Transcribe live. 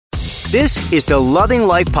This is the Loving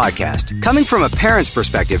Life Podcast, coming from a parent's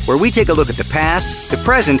perspective where we take a look at the past, the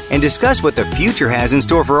present, and discuss what the future has in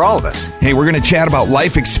store for all of us. Hey, we're going to chat about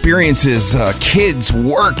life experiences, kids,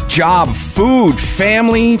 work, job, food,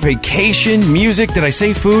 family, vacation, music. Did I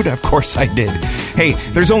say food? Of course I did. Hey,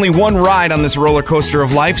 there's only one ride on this roller coaster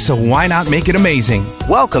of life, so why not make it amazing?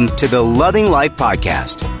 Welcome to the Loving Life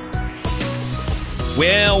Podcast.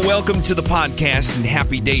 Well, welcome to the podcast, and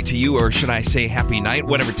happy day to you, or should I say happy night,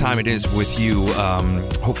 whatever time it is with you.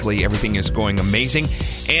 Hopefully everything is going amazing.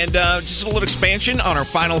 And just a little expansion on our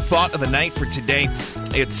final thought of the night for today.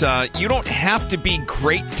 It's you don't have to be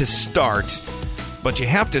great to start, but you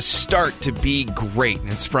have to start to be great.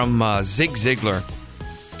 And it's from Zig Ziglar,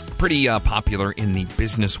 pretty popular in the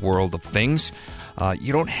business world of things.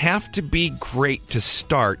 You don't have to be great to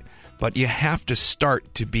start, but you have to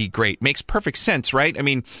start to be great. Makes perfect sense, right? I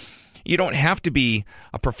mean, you don't have to be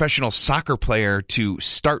a professional soccer player to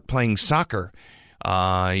start playing soccer.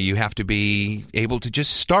 You have to be able to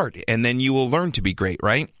just start, and then you will learn to be great,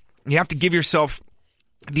 right? You have to give yourself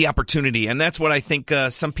the opportunity, and that's what I think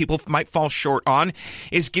some people might fall short on,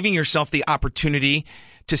 is giving yourself the opportunity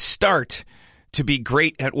to start to be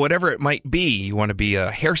great at whatever it might be. You want to be a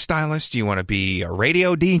hairstylist, you want to be a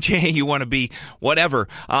radio DJ, you want to be whatever.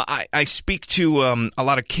 I speak to a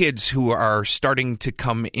lot of kids who are starting to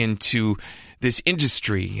come into this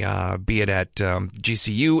industry, be it at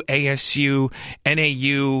GCU, ASU,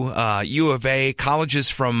 NAU, U of A, colleges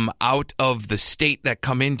from out of the state that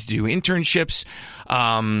come in to do internships,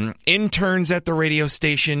 interns at the radio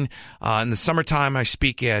station. In the summertime, I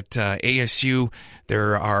speak at ASU.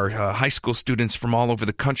 There are high school students from all over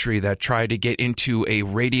the country that try to get into a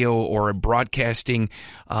radio or a broadcasting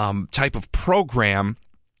type of program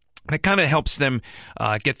that kind of helps them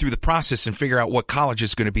get through the process and figure out what college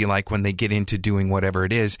is going to be like when they get into doing whatever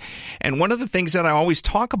it is. And one of the things that I always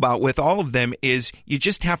talk about with all of them is you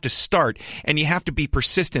just have to start, and you have to be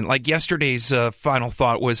persistent. Like yesterday's final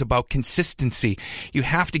thought was about consistency. You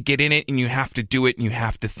have to get in it, and you have to do it, and you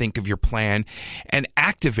have to think of your plan and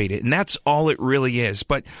activate it. And that's all it really is.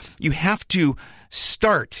 But you have to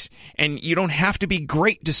start, and you don't have to be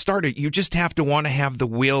great to start it. You just have to want to have the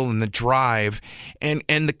will and the drive and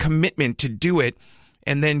the commitment to do it,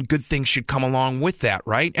 and then good things should come along with that,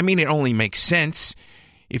 right? I mean, it only makes sense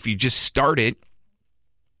if you just start it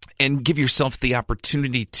and give yourself the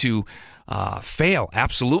opportunity to fail.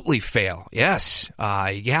 Absolutely fail. Yes.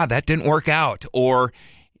 Yeah, that didn't work out. Or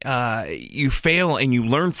you fail and you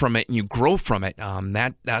learn from it and you grow from it.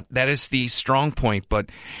 That is the strong point. But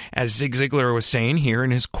as Zig Ziglar was saying here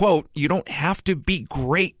in his quote, you don't have to be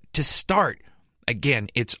great to start. Again,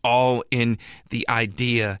 it's all in the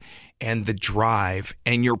idea and the drive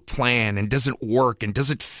and your plan, and does it work and does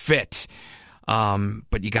it fit?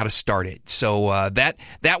 But you got to start it. So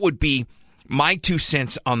that would be my 2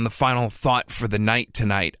 cents on the final thought for the night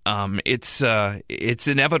tonight. It's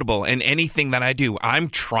inevitable in anything that I do. I'm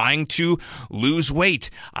trying to lose weight.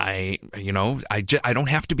 I don't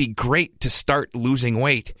have to be great to start losing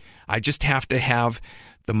weight. I just have to have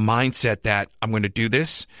the mindset that I'm going to do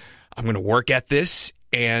this. I'm going to work at this,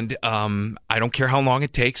 and I don't care how long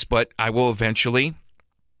it takes, but I will eventually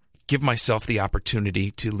give myself the opportunity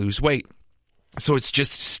to lose weight. So it's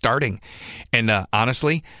just starting. And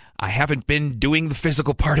honestly, I haven't been doing the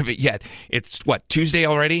physical part of it yet. It's, Tuesday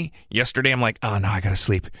already? Yesterday, I'm like, oh, no, I got to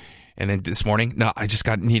sleep. And then this morning, no, I just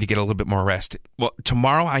need to get a little bit more rest. Well,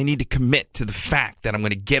 tomorrow, I need to commit to the fact that I'm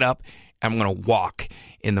going to get up and I'm going to walk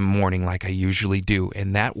in the morning like I usually do.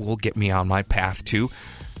 And that will get me on my path to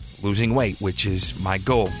losing weight, which is my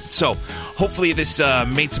goal. So hopefully this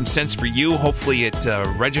made some sense for you. Hopefully it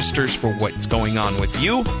registers for what's going on with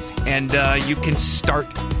you, and you can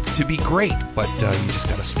start to be great, but you just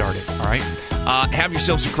got to start it, all right? Have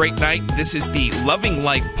yourselves a great night. This is the Loving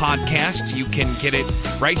Life Podcast. You can get it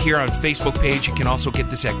right here on Facebook page. You can also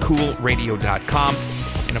get this at coolradio.com.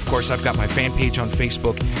 And, of course, I've got my fan page on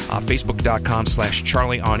Facebook,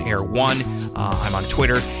 facebook.com/CharlieOnAir1. I'm on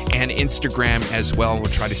Twitter and Instagram as well. We'll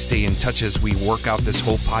try to stay in touch as we work out this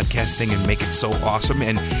whole podcast thing and make it so awesome.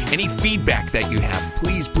 And any feedback that you have,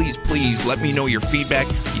 please, please, please let me know your feedback.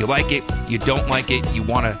 You like it, you don't like it, you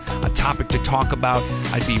want a topic to talk about,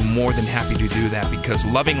 I'd be more than happy to do that, because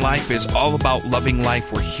loving life is all about loving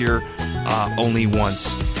life. We're here only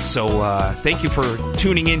once. So thank you for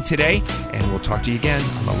tuning in today, and we'll talk to you again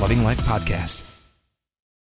on the Loving Life Podcast.